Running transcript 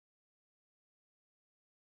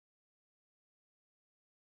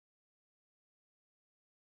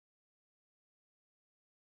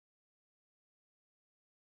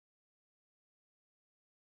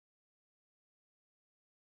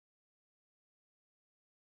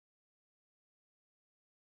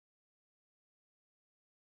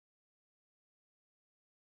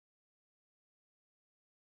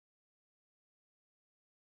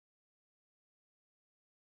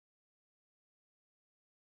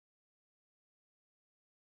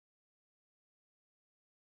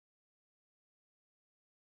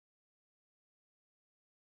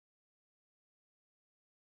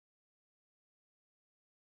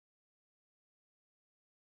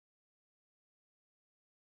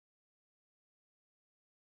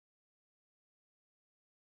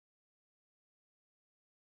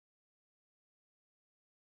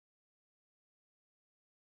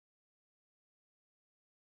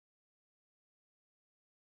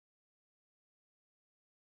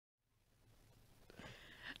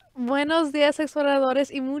Buenos días,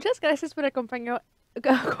 exploradores, y muchas gracias por acompañarnos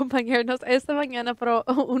esta mañana para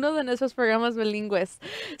uno de nuestros programas bilingües.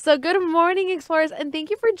 So, good morning, explorers, and thank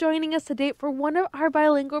you for joining us today for one of our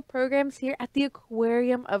bilingual programs here at the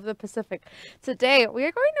Aquarium of the Pacific. Today, we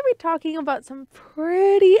are going to be talking about some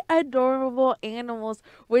pretty adorable animals,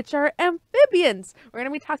 which are amphibians. We're going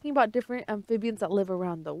to be talking about different amphibians that live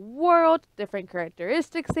around the world, different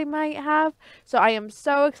characteristics they might have. So, I am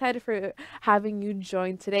so excited for having you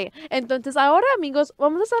join today. Entonces, ahora, amigos,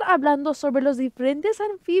 vamos a estar hablando sobre los diferentes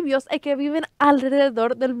anfibios que viven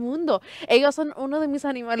alrededor del mundo. Ellos son uno de mis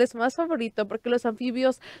animales más favoritos porque los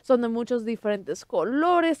anfibios son de muchos diferentes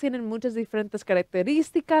colores, tienen muchas diferentes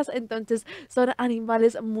características, entonces son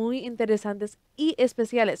animales muy interesantes y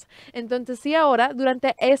especiales. Entonces, si ahora,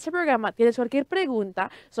 durante este programa, tienes cualquier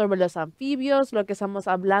pregunta sobre los anfibios, lo que estamos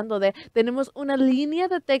hablando de, tenemos una línea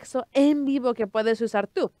de texto en vivo que puedes usar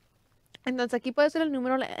tú. Entonces aquí puede ser el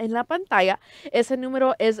número en la pantalla. Ese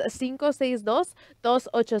número es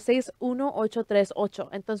 562-286-1838.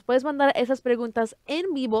 Entonces puedes mandar esas preguntas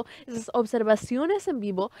en vivo, esas observaciones en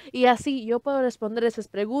vivo, y así yo puedo responder esas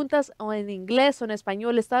preguntas o en inglés o en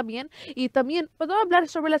español, está bien. Y también puedo hablar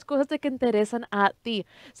sobre las cosas que interesan a ti.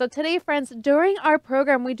 So today, friends, during our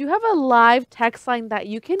program, we do have a live text line that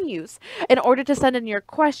you can use in order to send in your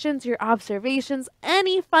questions, your observations,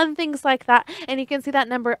 any fun things like that. And you can see that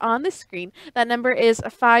number on the screen. That number is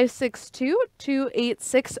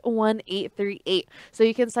 562-286-1838. So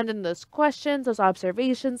you can send in those questions, those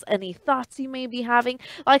observations, any thoughts you may be having.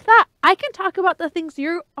 Like that, I can talk about the things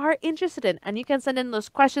you are interested in. And you can send in those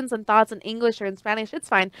questions and thoughts in English or in Spanish. It's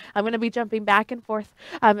fine. I'm going to be jumping back and forth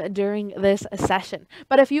during this session.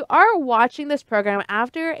 But if you are watching this program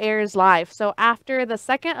after it airs live, so after the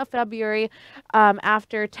 2nd of February,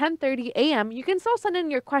 after 10:30 a.m., you can still send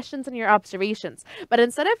in your questions and your observations. But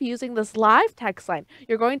instead of using this live text line,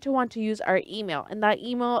 you're going to want to use our email. And that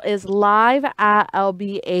email is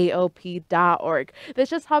live@lbaop.org. This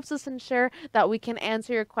just helps us ensure that we can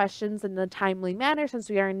answer your questions in a timely manner since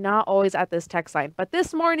we are not always at this text line. But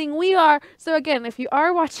this morning we are. So again, if you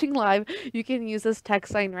are watching live, you can use this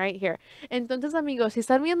text line right here. Entonces, amigos, si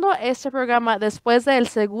están viendo este programa después del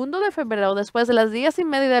 2 de febrero, después de las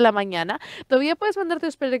 10:30 de la mañana, todavía puedes mandar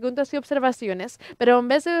tus preguntas y observaciones, pero en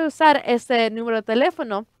vez de usar este número de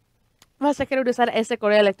teléfono, vas a querer usar ese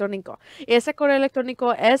correo electrónico. Y ese correo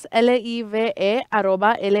electrónico es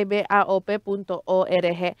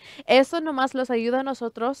live@lbaop.org. Eso nomás los ayuda a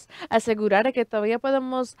nosotros a asegurar de que todavía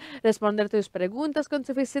podemos responder tus preguntas con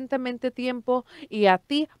suficientemente tiempo y a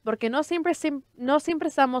ti, porque no siempre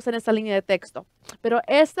estamos en esta línea de texto. Pero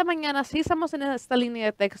esta mañana sí estamos en esta línea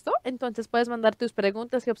de texto, entonces puedes mandar tus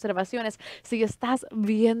preguntas y observaciones si estás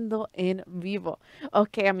viendo en vivo.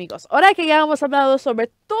 Ok, amigos, ahora que ya hemos hablado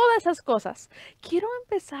sobre todas esas cosas, quiero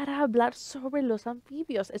empezar a hablar sobre los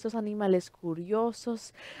anfibios, esos animales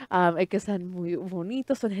curiosos, que están muy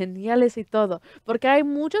bonitos, son geniales y todo, porque hay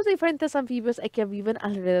muchos diferentes anfibios que viven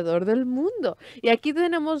alrededor del mundo. Y aquí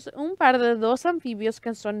tenemos un par de dos anfibios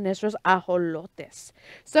que son nuestros ajolotes.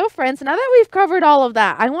 So, friends, now that we've covered all of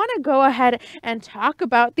that, I want to go ahead and talk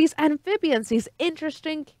about these amphibians, these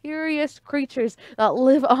interesting, curious creatures that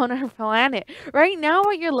live on our planet. Right now,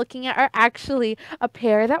 what you're looking at are actually a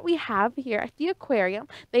pair that we have here at the aquarium.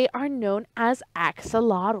 They are known as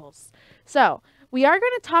axolotls. So, we are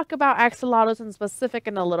going to talk about axolotls in specific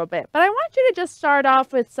in a little bit, but I want you to just start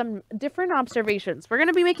off with some different observations. We're going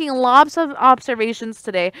to be making lots of observations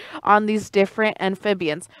today on these different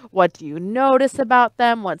amphibians. What do you notice about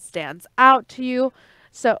them? What stands out to you?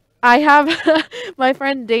 So I have my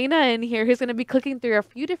friend Dana in here who's going to be clicking through a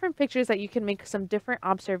few different pictures that you can make some different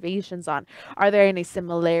observations on. Are there any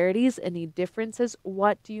similarities, any differences?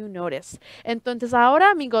 What do you notice? Entonces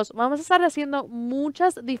ahora, amigos, vamos a estar haciendo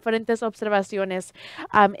muchas diferentes observaciones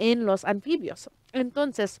en los anfibios.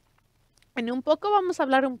 Entonces, en un poco vamos a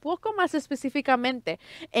hablar un poco más específicamente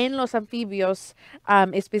en los anfibios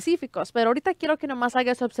específicos, pero ahorita quiero que nomás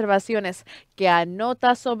hagas observaciones, que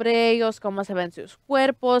anotas sobre ellos, cómo se ven sus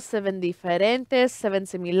cuerpos, se ven diferentes, se ven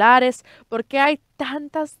similares, porque hay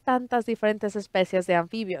tantas diferentes especies de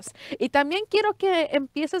anfibios. Y también quiero que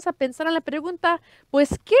empieces a pensar en la pregunta,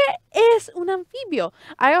 pues, ¿qué es un anfibio?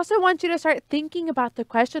 I also want you to start thinking about the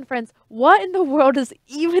question, friends, what in the world is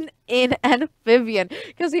even an amphibian?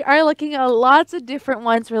 Because we are looking at lots of different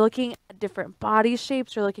ones. We're looking at different body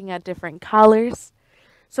shapes. We're looking at different colors.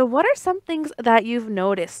 So what are some things that you've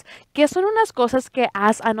noticed? ¿Qué son unas cosas que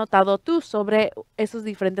has anotado tú sobre esos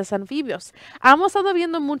diferentes anfibios? Hemos estado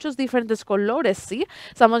viendo muchos diferentes colores, ¿sí?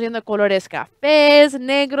 Estamos viendo colores cafés,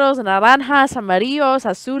 negros, naranjas, amarillos,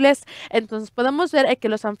 azules. Entonces podemos ver que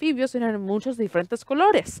los anfibios tienen muchos diferentes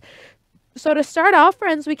colores. So to start off,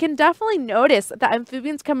 friends, we can definitely notice that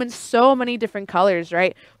amphibians come in so many different colors,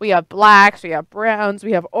 right? We have blacks, we have browns,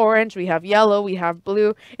 we have orange, we have yellow, we have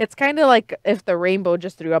blue. It's kind of like if the rainbow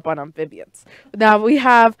just threw up on amphibians. Now we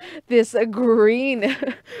have this green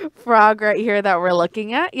frog right here that we're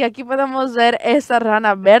looking at. Y aquí podemos ver esa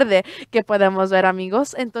rana verde que podemos ver,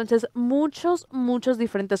 amigos. Entonces, muchos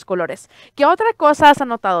diferentes colores. ¿Qué otra cosa has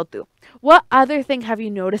anotado tú? What other thing have you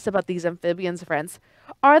noticed about these amphibians, friends?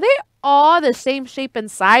 Are they all the same shape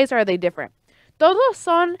and size or are they different? ¿Todos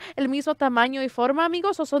son el mismo tamaño y forma,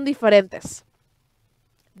 amigos, o son diferentes?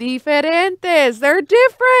 Diferentes. They're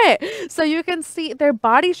different. So you can see their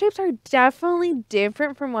body shapes are definitely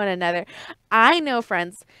different from one another. I know,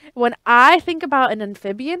 friends, when I think about an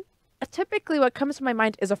amphibian, typically what comes to my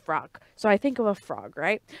mind is a frog. So I think of a frog,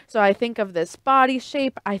 right? So I think of this body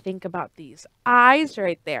shape. I think about these eyes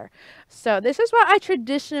right there. So this is what I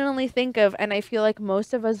traditionally think of, and I feel like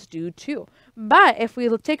most of us do too. But if we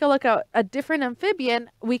take a look at a different amphibian,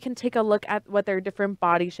 we can take a look at what their different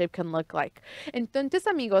body shape can look like. Entonces,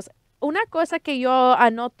 amigos, una cosa que yo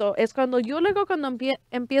anoto es cuando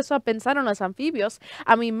empiezo a pensar en los anfibios,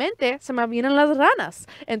 a mi mente se me vienen las ranas.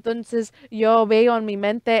 Entonces yo veo en mi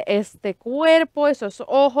mente este cuerpo, esos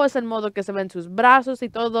ojos, el modo que se ven sus brazos y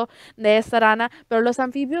todo de esta rana. Pero los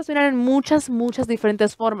anfibios vienen en muchas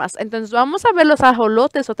diferentes formas. Entonces vamos a ver los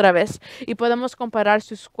ajolotes otra vez y podemos comparar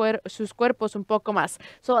sus cuerpos un poco más.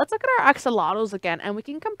 So let's look at our axolotls again and we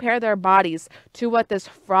can compare their bodies to what this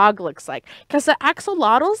frog looks like. Because the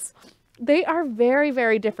axolotls, they are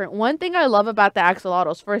very different. One thing I love about the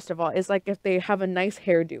axolotls, first of all, is like if they have a nice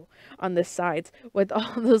hairdo on the sides with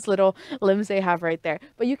all those little limbs they have right there.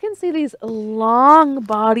 But you can see these long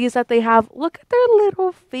bodies that they have. Look at their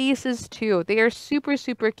little faces too. They are super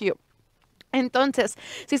cute. Entonces,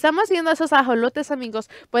 si estamos viendo esos ajolotes, amigos,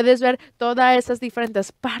 puedes ver todas esas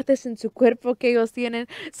diferentes partes en su cuerpo que ellos tienen.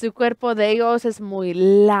 Su cuerpo de ellos es muy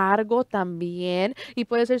largo también. Y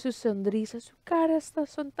puedes ver sus sonrisas, su cara,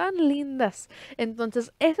 son tan lindas.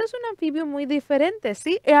 Entonces, ese es un anfibio muy diferente,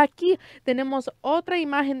 ¿sí? Y aquí tenemos otra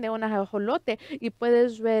imagen de un ajolote y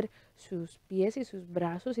puedes ver sus pies y sus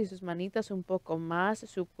brazos y sus manitas un poco más,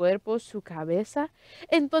 su cuerpo, su cabeza.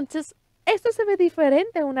 Entonces, esto se ve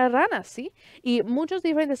diferente a una rana, ¿sí? Y muchos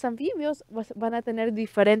diferentes anfibios van a tener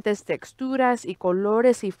diferentes texturas y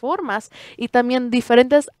colores y formas y también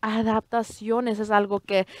diferentes adaptaciones. Es algo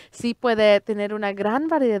que sí puede tener una gran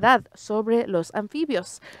variedad sobre los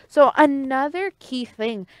anfibios. So another key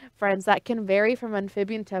thing, friends, that can vary from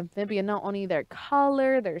amphibian to amphibian, not only their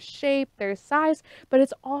color, their shape, their size, but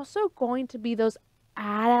it's also going to be those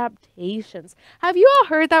adaptations. Have you all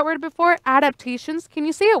heard that word before? Adaptations. Can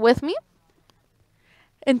you say it with me?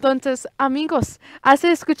 Entonces, amigos, ¿has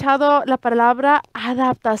escuchado la palabra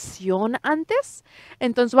adaptación antes?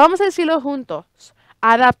 Entonces, vamos a decirlo juntos.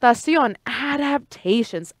 Adaptación,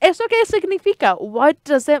 adaptations. ¿Eso qué significa? What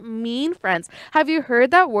does it mean, friends? Have you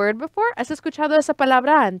heard that word before? ¿Has escuchado esa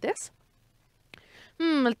palabra antes?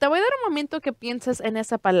 Te voy a dar un momento que pienses en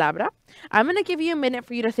esa palabra. I'm going to give you a minute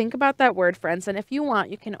for you to think about that word, friends. And if you want,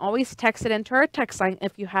 you can always text it into our text line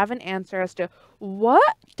if you have an answer as to what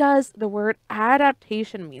does the word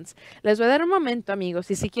adaptation means. Les voy a dar un momento, amigos.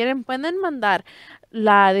 Y si quieren, pueden mandar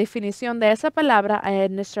la definición de esa palabra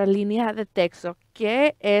en nuestra línea de texto.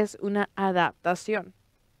 ¿Qué es una adaptación?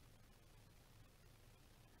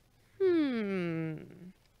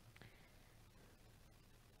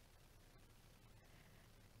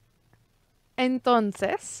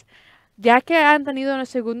 Entonces, ya que han tenido unos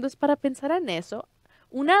segundos para pensar en eso,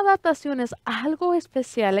 una adaptación es algo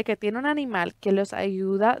especial que tiene un animal que los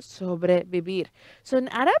ayuda a sobrevivir. So an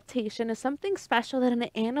adaptation is something special that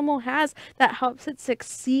an animal has that helps it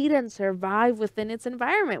succeed and survive within its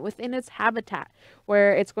environment, within its habitat,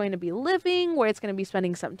 where it's going to be living, where it's going to be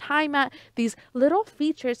spending some time at. These little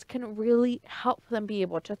features can really help them be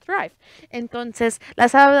able to thrive. Entonces,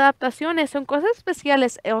 las adaptaciones son cosas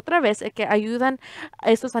especiales, otra vez, que ayudan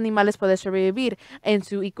a estos animales a poder sobrevivir en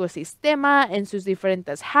su ecosistema, en sus diferentes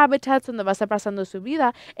habitats donde va a estar pasando su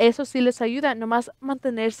vida. Eso sí les ayuda nomás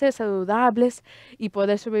mantenerse saludables y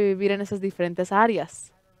poder sobrevivir en esas diferentes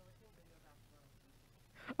áreas.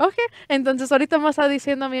 Ok, entonces ahorita me está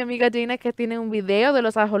diciendo mi amiga Gina que tiene un video de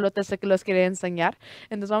los ajolotes que los quiere enseñar.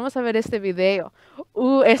 Entonces vamos a ver este video.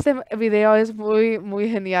 Este video es muy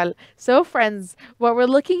genial. So friends, what we're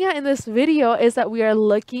looking at in this video is that we are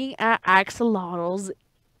looking at axolotls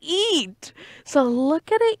eat. So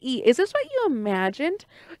look at it eat. Is this what you imagined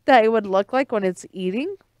that it would look like when it's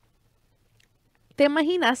eating? ¿Te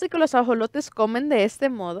imaginaste que los ajolotes comen de este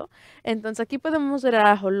modo? Entonces aquí podemos ver al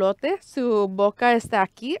ajolote, su boca está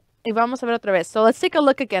aquí. Y vamos a ver otra vez. So let's take a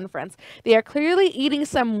look again, friends. They are clearly eating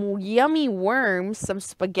some yummy worms, some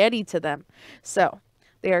spaghetti to them. So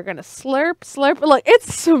they are gonna slurp, slurp. Look,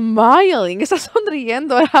 it's smiling. Está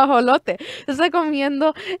sonriendo el ajolote. Está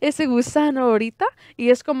comiendo ese gusano ahorita.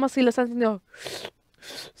 Y es como si lo están haciendo.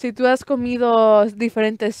 Si tú has comido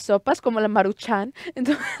diferentes sopas como la maruchan,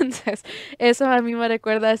 entonces eso a mí me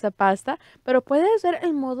recuerda a esa pasta, pero puedes ver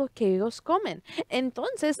el modo que ellos comen.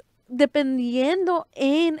 Entonces, dependiendo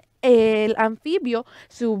en el anfibio,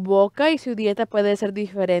 su boca y su dieta puede ser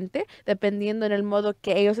diferente, dependiendo en el modo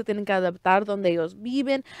que ellos se tienen que adaptar donde ellos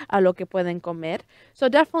viven, a lo que pueden comer. So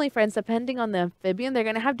definitely, friends, depending on the amphibian, they're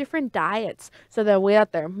going to have different diets. So the way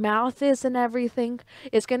that their mouth is and everything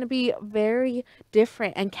is going to be very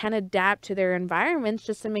different and can adapt to their environments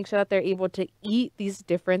just to make sure that they're able to eat these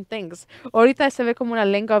different things. Ahorita se ve como una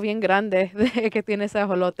lengua bien grande que tiene ese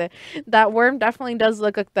ajolote. That worm definitely does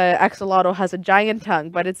look like the axolotl has a giant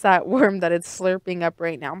tongue, but it's that worm that it's slurping up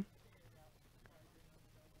right now.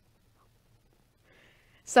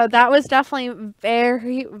 So that was definitely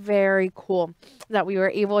very cool that we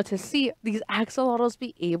were able to see these axolotls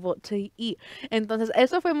be able to eat. Entonces,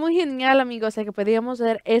 eso fue muy genial, amigos, de que podíamos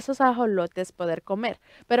ver esos ajolotes poder comer.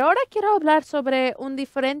 Pero ahora quiero hablar sobre un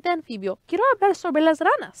diferente anfibio. Quiero hablar sobre las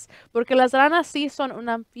ranas, porque las ranas sí son un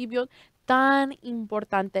anfibio tan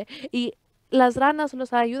importante y las ranas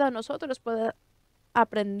nos ayudan a nosotros poder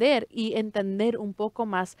aprender y entender un poco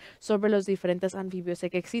más sobre los diferentes anfibios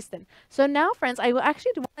que existen. So now, friends, I will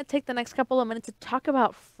actually want to take the next couple of minutes to talk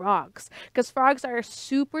about frogs, because frogs are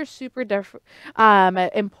super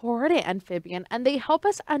important amphibian, and they help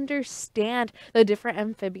us understand the different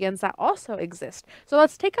amphibians that also exist. So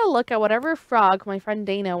let's take a look at whatever frog my friend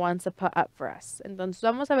Dana wants to put up for us. Entonces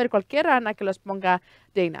vamos a ver cualquier rana que los ponga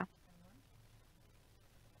Dana.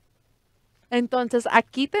 Entonces,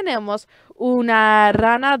 aquí tenemos una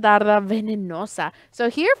rana darda venenosa. So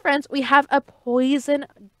here, friends, we have a poison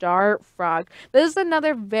dart frog. This is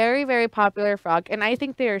another very popular frog, and I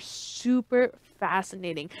think they are super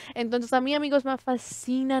fascinating. Entonces, a mí, amigos, me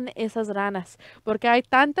fascinan esas ranas, porque hay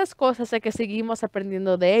tantas cosas de que seguimos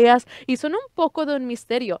aprendiendo de ellas, y son un poco de un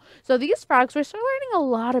misterio. So these frogs, we're still learning a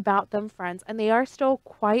lot about them, friends, and they are still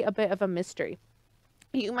quite a bit of a mystery.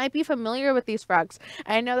 You might be familiar with these frogs.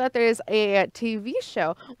 I know that there's a TV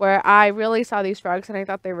show where I really saw these frogs and I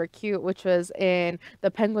thought they were cute, which was in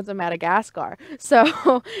The Penguins of Madagascar. So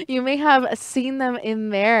you may have seen them in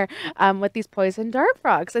there with these poison dart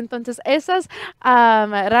frogs. Entonces, esas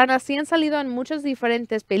ranas sí han salido en muchas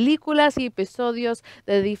diferentes películas y episodios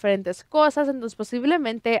de diferentes cosas. Entonces,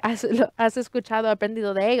 posiblemente has escuchado,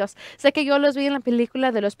 aprendido de ellos. Sé que yo los vi en la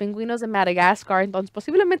película de los pingüinos de Madagascar, entonces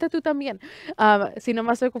posiblemente tú también. Si no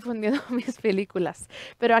me estoy confundiendo mis películas.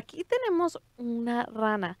 Pero aquí tenemos una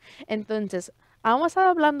rana. Entonces, hemos estado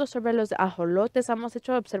hablando sobre los ajolotes, hemos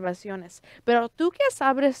hecho observaciones. Pero tú qué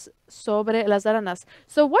sabes sobre las ranas?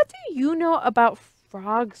 So, what do you know about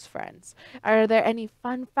frogs, friends? Are there any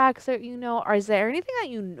fun facts that you know? Or is there anything that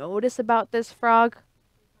you notice about this frog?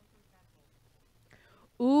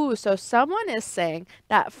 Ooh, so someone is saying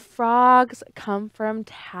that frogs come from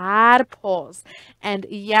tadpoles. And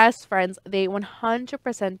yes, friends, they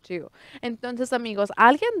 100% do. Entonces, amigos,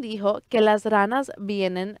 alguien dijo que las ranas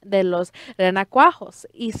vienen de los renacuajos.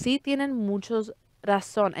 Y sí tienen muchos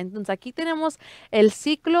razón. Entonces, aquí tenemos el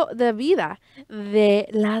ciclo de vida de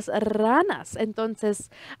las ranas.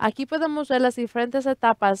 Entonces, aquí podemos ver las diferentes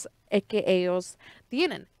etapas que ellos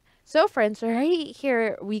tienen. So, friends, right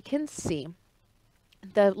here we can see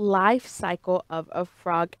the life cycle of a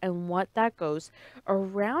frog and what that goes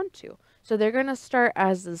around to. So they're going to start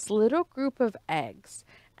as this little group of eggs,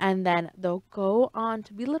 and then they'll go on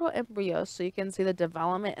to be little embryos, so you can see the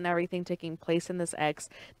development and everything taking place in this eggs.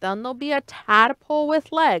 Then there'll be a tadpole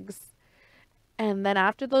with legs, and then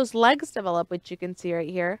after those legs develop, which you can see right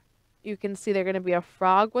here, you can see they're going to be a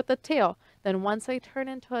frog with a tail. Then once they turn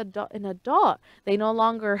into an adult, they no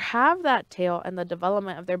longer have that tail, and the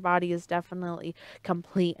development of their body is definitely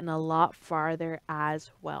complete and a lot farther as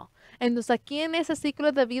well. Entonces aquí en ese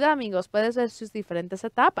ciclo de vida, amigos, puedes ver sus diferentes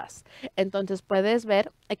etapas. Entonces puedes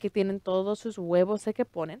ver que tienen todos sus huevos que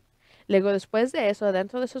ponen. Luego, después de eso,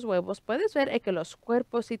 dentro de esos huevos, puedes ver que los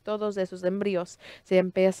cuerpos y todos de esos embrios se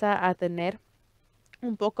empieza a tener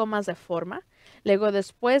un poco más de forma. Luego,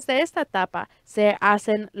 después de esta etapa, se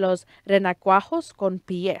hacen los renacuajos con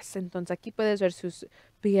pies. Entonces, aquí puedes ver sus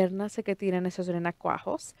piernas que tienen esos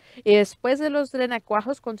renacuajos. Y después de los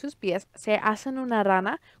renacuajos con sus pies, se hacen una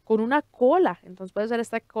rana con una cola. Entonces, puedes ver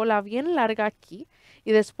esta cola bien larga aquí.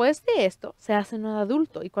 Y después de esto, se hacen un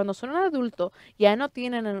adulto. Y cuando son un adulto, ya no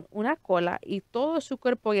tienen una cola y todo su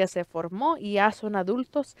cuerpo ya se formó y ya son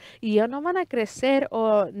adultos y ya no van a crecer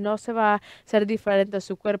o no se va a ser diferente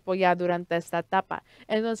su cuerpo ya durante esta etapa.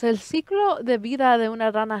 Entonces, el ciclo de vida de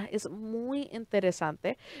una rana es muy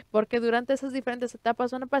interesante porque durante esas diferentes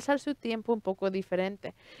etapas van a pasar su tiempo un poco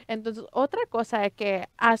diferente. Entonces, otra cosa que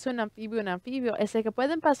hace un anfibio es que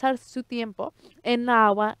pueden pasar su tiempo en la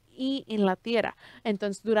agua y en la tierra.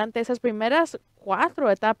 Entonces, durante esas primeras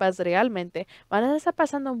 4 etapas realmente van a estar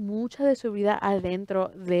pasando mucha de su vida adentro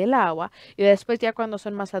del agua y después ya cuando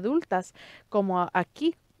son más adultas, como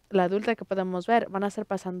aquí, la adulta que podemos ver, van a estar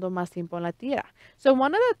pasando más tiempo en la tierra. So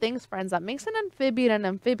one of the things, friends, that makes an amphibian an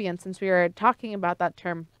amphibian, since we were talking about that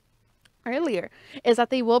term earlier, is that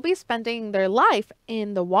they will be spending their life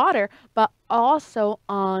in the water, but also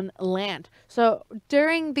on land. So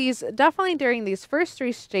definitely during these first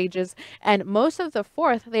 3 stages and most of the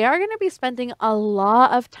fourth, they are going to be spending a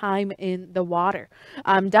lot of time in the water.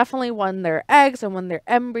 Definitely when they're eggs and when they're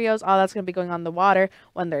embryos, all that's going to be going on the water.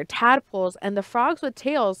 When they're tadpoles and the frogs with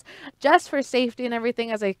tails, just for safety and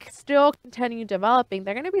everything, as they still continue developing,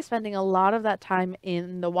 they're going to be spending a lot of that time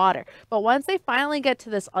in the water. But once they finally get to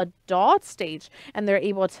this adult stage and they're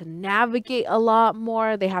able to navigate a lot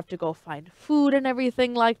more, they have to go find food and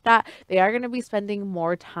everything like that, they are going to be spending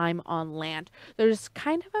more time on land. There's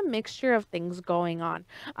kind of a mixture of things going on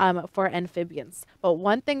for amphibians. But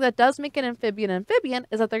one thing that does make an amphibian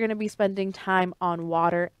is that they're going to be spending time on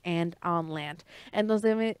water and on land.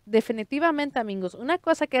 Entonces, definitivamente, amigos, una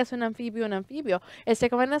cosa que hace un anfibio es que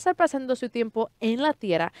van a estar pasando su tiempo en la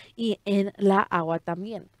tierra y en la agua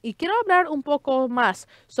también. Y quiero hablar un poco más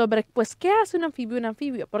sobre, pues, qué hace un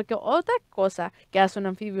anfibio, porque otra cosa que hace un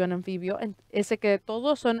anfibio es que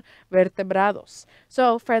todos son vertebrados.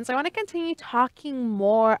 So, friends, I want to continue talking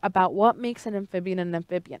more about what makes an amphibian,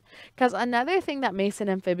 because another thing that makes an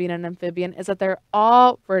amphibian is that they're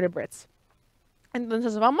all vertebrates.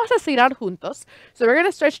 Entonces, vamos a estirar juntos. So, we're going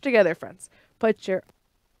to stretch together, friends. Put your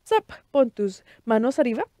arms up, pon tus manos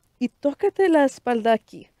arriba y tócate la espalda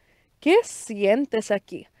aquí. ¿Qué sientes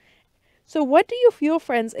aquí? So what do you feel,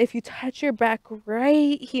 friends, if you touch your back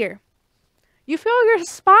right here? You feel your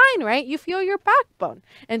spine, right? You feel your backbone.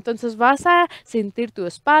 Entonces vas a sentir tu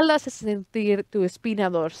espalda, vas a sentir tu espina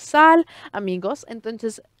dorsal, amigos.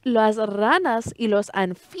 Entonces las ranas y los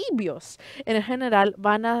anfibios en general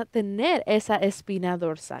van a tener esa espina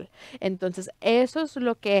dorsal. Entonces eso es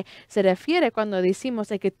lo que se refiere cuando decimos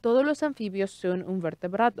de que todos los anfibios son un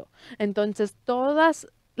vertebrado. Entonces todas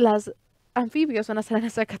las amphibios van a estar en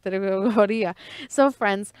esa categoría. So,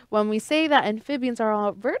 friends, when we say that amphibians are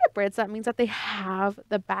all vertebrates, that means that they have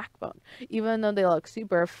the backbone. Even though they look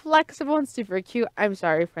super flexible and super cute. I'm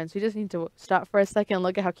sorry, friends. We just need to stop for a second and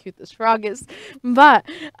look at how cute this frog is. But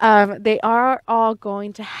they are all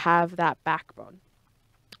going to have that backbone.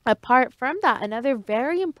 Apart from that, another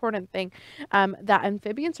very important thing that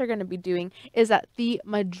amphibians are going to be doing is that the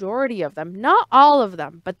majority of them, not all of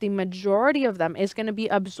them, but the majority of them is going to be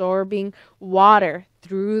absorbing water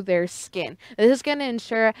through their skin. This is going to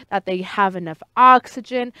ensure that they have enough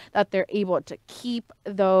oxygen, that they're able to keep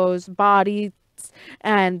those body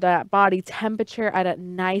and the body temperature at a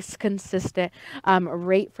nice consistent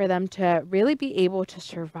rate for them to really be able to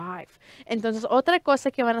survive. Entonces, otra cosa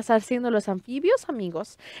que van a estar haciendo los anfibios,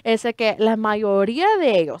 amigos, es que la mayoría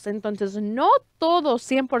de ellos, entonces no todos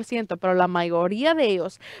 100%, pero la mayoría de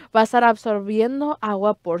ellos va a estar absorbiendo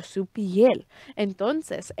agua por su piel.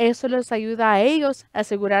 Entonces, eso les ayuda a ellos a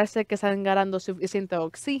asegurarse que están ganando suficiente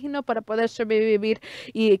oxígeno para poder sobrevivir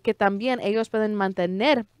y que también ellos pueden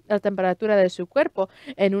mantener la temperatura de su cuerpo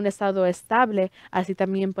en un estado estable, así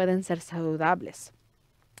también pueden ser saludables.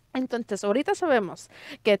 Entonces, ahorita sabemos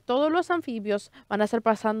que todos los anfibios van a estar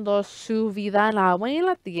pasando su vida en la agua y en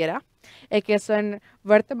la tierra, que son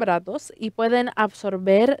vertebrados y pueden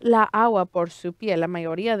absorber la agua por su piel, la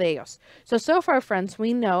mayoría de ellos. So far, friends,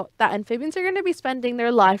 we know that amphibians are going to be spending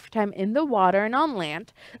their lifetime in the water and on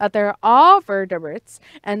land, that they're all vertebrates,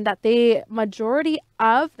 and that the majority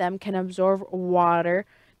of them can absorb water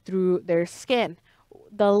through their skin.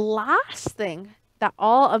 The last thing that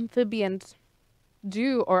all amphibians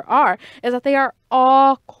do or are is that they are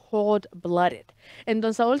all cold-blooded.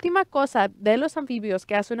 Entonces, la última cosa de los anfibios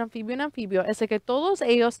que hace un anfibio es que todos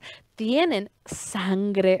ellos tienen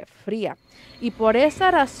sangre fría. Y por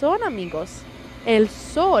esa razón, amigos, el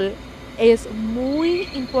sol es muy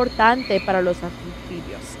importante para los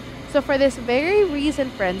anfibios. So for this very reason,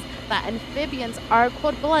 friends, that amphibians are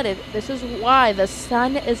cold-blooded, this is why the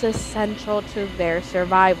sun is essential to their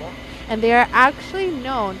survival. And they are actually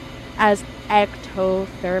known as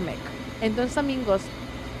ectothermic. Entonces, amigos,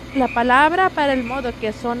 la palabra para el modo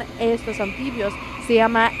que son estos anfibios se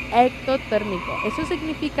llama ectotérmico. Eso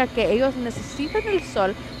significa que ellos necesitan el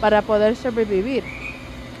sol para poder sobrevivir.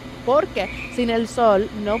 Porque sin el sol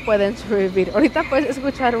no pueden sobrevivir. Ahorita puedes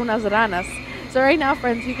escuchar unas ranas. So right now,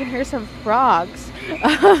 friends, you can hear some frogs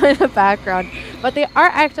in the background. But they are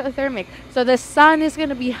ectothermic. So the sun is going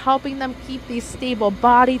to be helping them keep these stable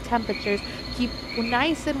body temperatures, keep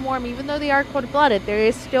nice and warm. Even though they are cold-blooded, there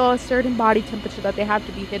is still a certain body temperature that they have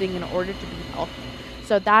to be hitting in order to be healthy.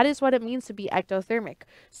 So that is what it means to be ectothermic.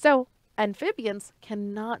 So amphibians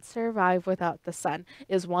cannot survive without the sun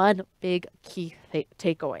is one big key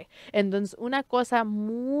takeaway. Entonces, una cosa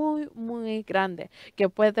muy, muy grande que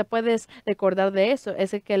te puedes recordar de eso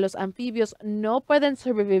es que los anfibios no pueden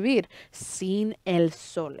sobrevivir sin el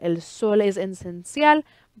sol. El sol es esencial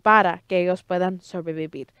para que ellos puedan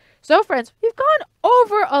sobrevivir. So, friends, we've gone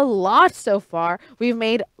over a lot so far. We've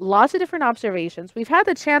made lots of different observations. We've had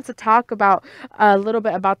the chance to talk about a little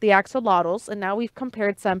bit about the axolotls, and now we've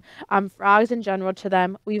compared some frogs in general to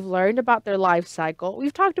them. We've learned about their life cycle.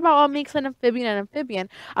 We've talked about what makes an amphibian.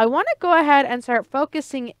 I want to go ahead and start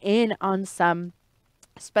focusing in on some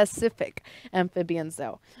specific amphibians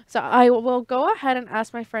though. So I will go ahead and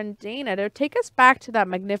ask my friend Dana to take us back to that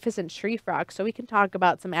magnificent tree frog so we can talk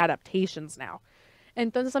about some adaptations now.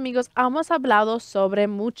 Entonces, amigos, hemos hablado sobre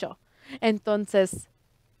mucho. Entonces,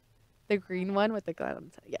 the green one with the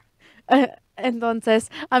gland, yeah. Entonces,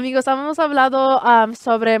 amigos, hemos hablado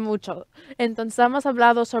sobre mucho. Entonces, hemos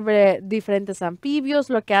hablado sobre diferentes anfibios,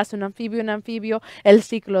 lo que hace un anfibio, el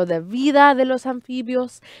ciclo de vida de los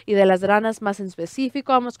anfibios y de las ranas más en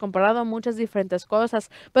específico. Hemos comparado muchas diferentes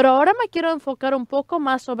cosas, pero ahora me quiero enfocar un poco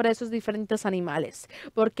más sobre esos diferentes animales,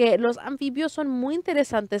 porque los anfibios son muy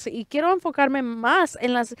interesantes y quiero enfocarme más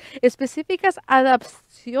en las específicas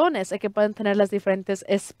adaptaciones que pueden tener las diferentes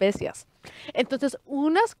especies. Entonces,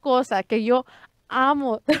 una cosa que yo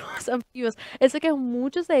amo de los anfibios es que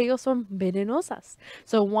muchos de ellos son venenosas.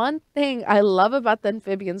 So one thing I love about the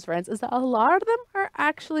amphibians, friends, is that a lot of them are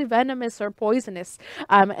actually venomous or poisonous.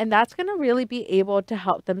 And that's going to really be able to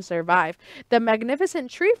help them survive. The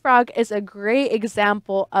magnificent tree frog is a great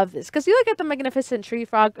example of this. Because you look at the magnificent tree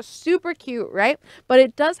frog, super cute, right? But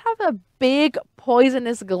it does have a big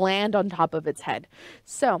poisonous gland on top of its head.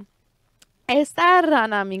 So esta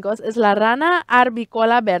rana, amigos, es la rana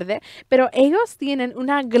arbicola verde, pero ellos tienen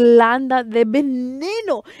una glanda de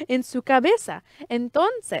veneno en su cabeza.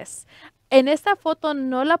 Entonces, en esta foto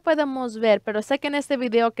no la podemos ver, pero sé que en este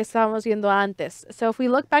video que estábamos viendo antes. So if we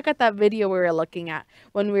look back at that video we were looking at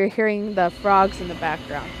when we were hearing the frogs in the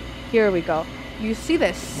background. Here we go. You see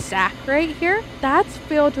this sac right here? That's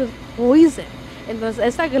filled with poison. Entonces,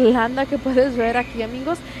 esta glanda que puedes ver aquí,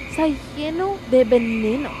 amigos, está lleno de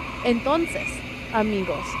veneno. Entonces,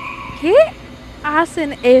 amigos, ¿qué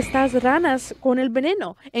hacen estas ranas con el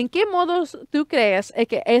veneno? ¿En qué modos tú crees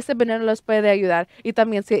que este veneno les puede ayudar? Y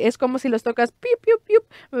también si es como si los tocas, piup, piup,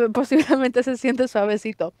 piup, posiblemente se siente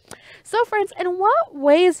suavecito. So, friends, in what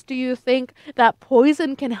ways do you think that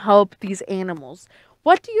poison can help these animals?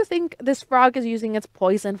 What do you think this frog is using its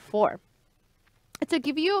poison for? To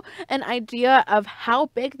give you an idea of how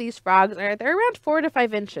big these frogs are, they're around 4 to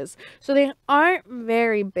 5 inches, so they aren't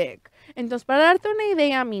very big. Entonces, para darte una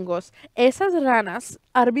idea, amigos, esas ranas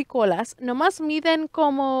arbicolas nomás miden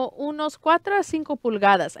como unos 4 a 5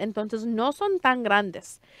 pulgadas, entonces no son tan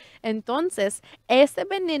grandes. Entonces, este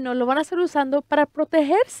veneno lo van a estar usando para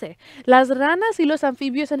protegerse. Las ranas y los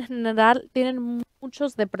anfibios en general tienen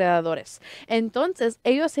muchos depredadores. Entonces,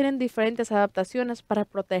 ellos tienen diferentes adaptaciones para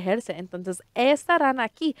protegerse. Entonces, esta rana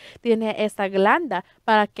aquí tiene esta glanda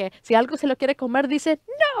para que si algo se lo quiere comer, dice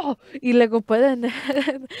 ¡no! Y luego pueden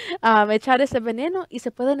echar ese veneno y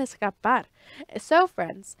se pueden escapar. So,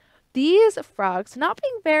 friends, these frogs, not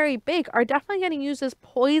being very big, are definitely going to use this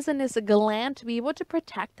poisonous gland to be able to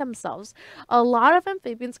protect themselves. A lot of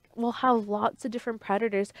amphibians will have lots of different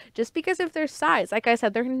predators just because of their size. Like I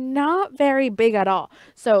said, they're not very big at all.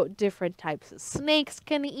 So different types of snakes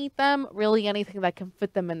can eat them. Really anything that can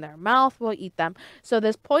fit them in their mouth will eat them. So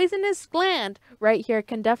this poisonous gland right here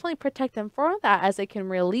can definitely protect them from that, as they can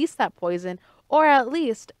release that poison Or at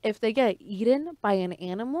least if they get eaten by an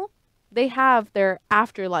animal, they have their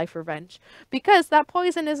afterlife revenge because that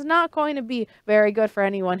poison is not going to be very good for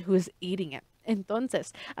anyone who is eating it.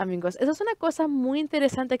 Entonces, amigos, esa es una cosa muy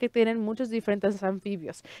interesante que tienen muchos diferentes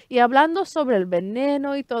anfibios. Y hablando sobre el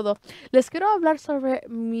veneno y todo, les quiero hablar sobre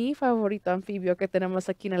mi favorito anfibio que tenemos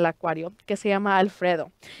aquí en el acuario, que se llama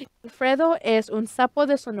Alfredo. Alfredo es un sapo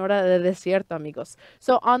de Sonora de desierto, amigos.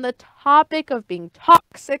 So on the topic of being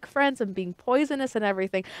toxic, friends, and being poisonous and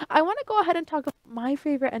everything, I want to go ahead and talk about my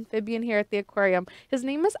favorite amphibian here at the aquarium. His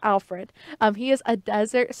name is Alfred. He is a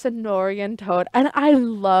desert Sonorian toad, and I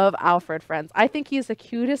love Alfred, friends. I think he's the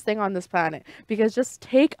cutest thing on this planet because just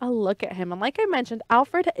take a look at him. And like I mentioned,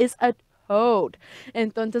 Alfred is a toad.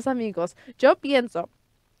 Entonces, amigos, yo pienso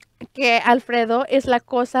que Alfredo es la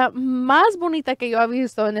cosa más bonita que yo he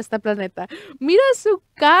visto en este planeta. Mira su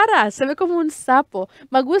cara, se ve como un sapo.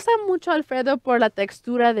 Me gusta mucho Alfredo por la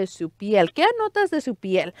textura de su piel. ¿Qué notas de su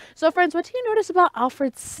piel? So friends, what do you notice about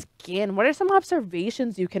Alfred's skin? What are some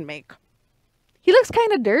observations you can make? He looks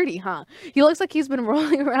kind of dirty, huh? He looks like he's been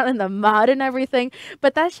rolling around in the mud and everything,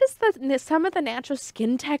 but that's just some of the natural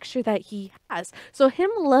skin texture that he has. So him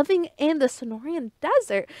living in the Sonorian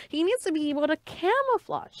desert, he needs to be able to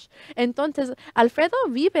camouflage. Entonces, Alfredo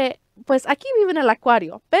vive, pues aquí vive en el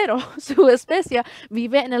acuario, pero su especie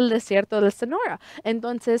vive en el desierto de Sonora.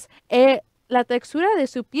 Entonces, la textura de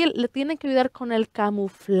su piel le tiene que ayudar con el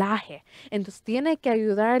camuflaje. Entonces tiene que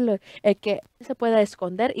ayudarle que se pueda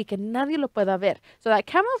esconder y que nadie lo pueda ver. So that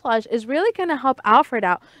camouflage is really going to help Alfred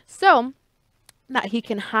out so that he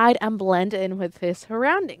can hide and blend in with his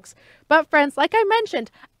surroundings. But friends, like I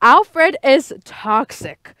mentioned, Alfred is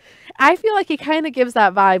toxic. I feel like he kind of gives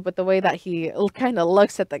that vibe with the way that he kind of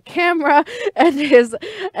looks at the camera and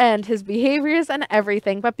his behaviors and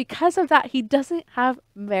everything. But because of that, he doesn't have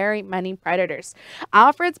very many predators.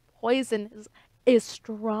 Alfred's poison is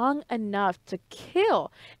strong enough to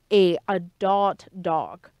kill a adult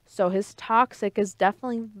dog. So his toxic is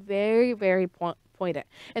definitely very, very pointed.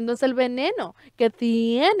 Entonces el veneno que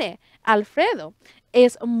tiene Alfredo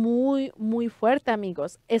es muy, muy fuerte,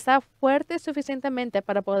 amigos. Está fuerte suficientemente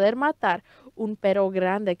para poder matar un perro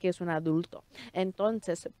grande que es un adulto.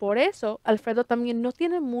 Entonces, por eso, Alfredo también no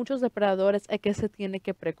tiene muchos depredadores a que se tiene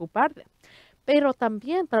que preocupar de. Pero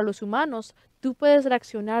también para los humanos, tú puedes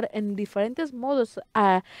reaccionar en diferentes modos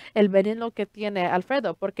a el veneno que tiene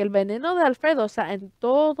Alfredo, porque el veneno de Alfredo está en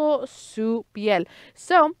todo su piel.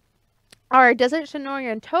 So, our desert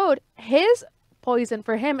Sonorian toad, his poison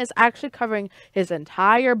for him is actually covering his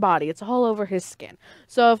entire body. It's all over his skin.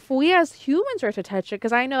 So if we as humans were to touch it,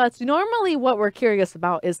 because I know that's normally what we're curious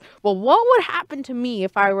about is, well, what would happen to me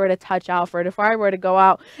if I were to touch Alfred, if I were to go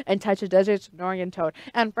out and touch a desert Sonorian toad?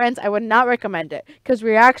 And friends, I would not recommend it because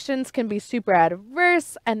reactions can be super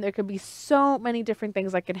adverse and there could be so many different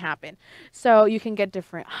things that can happen. So you can get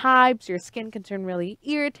different hives, your skin can turn really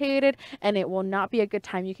irritated, and it will not be a good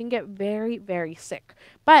time. You can get very, very sick.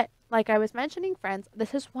 But like I was mentioning, friends,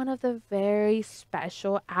 this is one of the very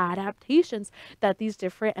special adaptations that these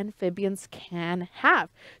different amphibians can have.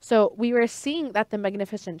 So we were seeing that the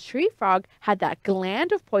magnificent tree frog had that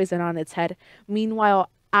gland of poison on its head. Meanwhile,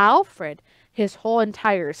 Alfred, his whole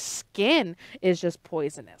entire skin is just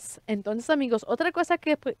poisonous. Entonces, amigos, otra cosa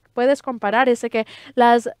que puedes comparar es que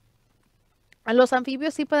los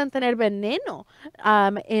anfibios sí pueden tener veneno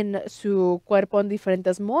en su cuerpo en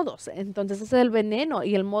diferentes modos. Entonces, ese es el veneno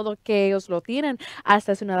y el modo que ellos lo tienen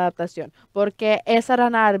hasta es una adaptación. Porque esa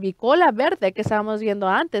rana arbicola verde que estábamos viendo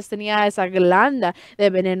antes tenía esa glanda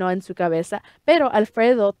de veneno en su cabeza. Pero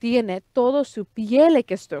Alfredo tiene todo su piel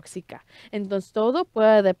que es tóxica. Entonces, todo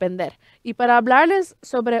puede depender. Y para hablarles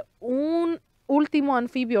sobre un último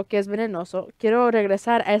anfibio que es venenoso, quiero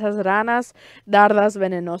regresar a esas ranas dardas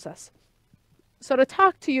venenosas. So to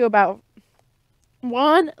talk to you about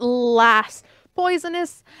one last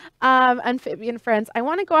poisonous amphibian, friends, I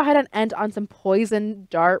want to go ahead and end on some poison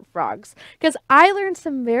dart frogs because I learned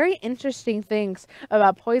some very interesting things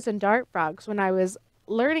about poison dart frogs when I was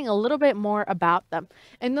learning a little bit more about them.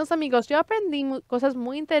 Entonces, amigos, yo aprendí cosas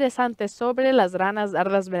muy interesantes sobre las ranas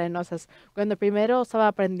dardas venenosas cuando primero estaba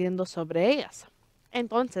aprendiendo sobre ellas.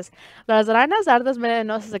 Entonces, las ranas dardas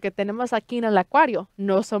venenosas que tenemos aquí en el acuario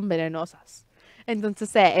no son venenosas. Entonces,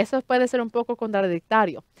 eso puede ser un poco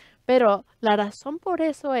contradictorio, pero la razón por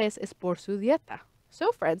eso es por su dieta.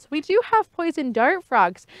 So, friends, we do have poison dart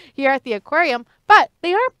frogs here at the aquarium, but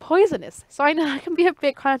they aren't poisonous. So I know that can be a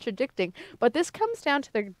bit contradicting, but this comes down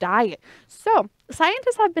to their diet. So,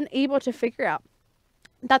 scientists have been able to figure out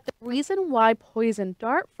that the reason why poison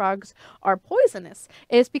dart frogs are poisonous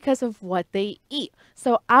is because of what they eat.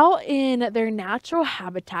 So out in their natural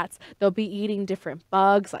habitats, they'll be eating different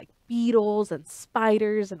bugs like beetles and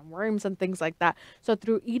spiders and worms and things like that. So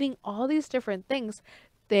through eating all these different things,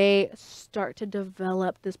 they start to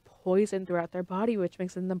develop this poison throughout their body, which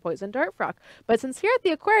makes them poison dart frog. But since here at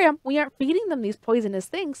the aquarium, we aren't feeding them these poisonous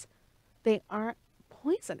things, they aren't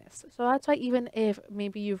poisonous. So that's why even if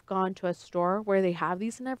maybe you've gone to a store where they have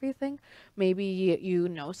these and everything, maybe you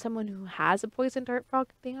know someone who has a poison dart frog,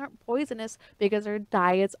 they aren't poisonous because their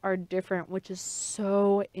diets are different, which is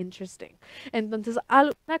so interesting. Entonces,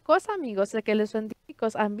 una cosa, amigos, de que los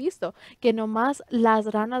científicos han visto que nomás las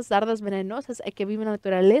ranas dardas venenosas que viven en la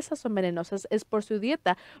naturaleza son venenosas es por su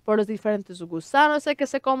dieta, por los diferentes gusanos que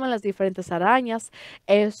se comen, las diferentes arañas,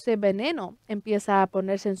 ese veneno empieza a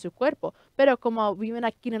ponerse en su cuerpo. Pero como viven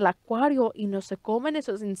aquí en el acuario y no se comen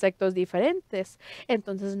esos insectos diferentes,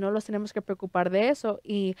 entonces no los tenemos que preocupar de eso.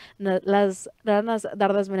 Y las ranas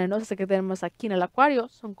dardas venenosas que tenemos aquí en el acuario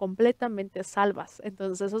son completamente salvas.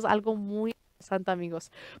 Entonces eso es algo muy interesante,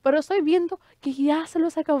 amigos. Pero estoy viendo que ya se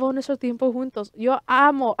los acabó nuestro tiempo juntos. Yo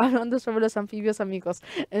amo hablando sobre los anfibios, amigos.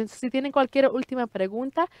 Si tienen cualquier última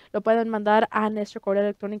pregunta, lo pueden mandar a nuestro correo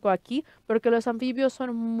electrónico aquí, porque los anfibios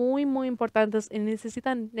son muy, muy importantes y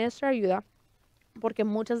necesitan nuestra ayuda, porque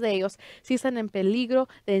muchos de ellos sí están en peligro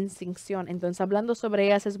de extinción. Entonces, hablando sobre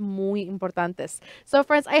ellas es muy importante. So,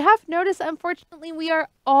 friends, I have noticed, unfortunately, we are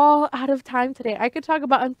all out of time today. I could talk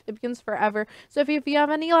about amphibians forever. So, if you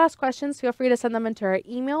have any last questions, feel free to send them into our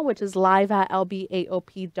email, which is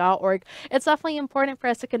live@lbaop.org. It's definitely important for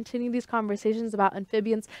us to continue these conversations about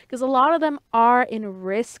amphibians because a lot of them are in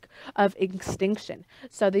risk of extinction.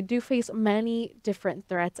 So, they do face many different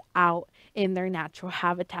threats out in their natural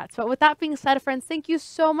habitats. But with that being said, friends, thank you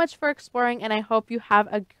so much for exploring, and I hope you have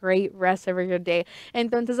a great rest of your day.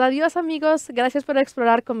 Entonces, adiós, amigos. Gracias por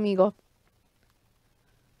explorar conmigo.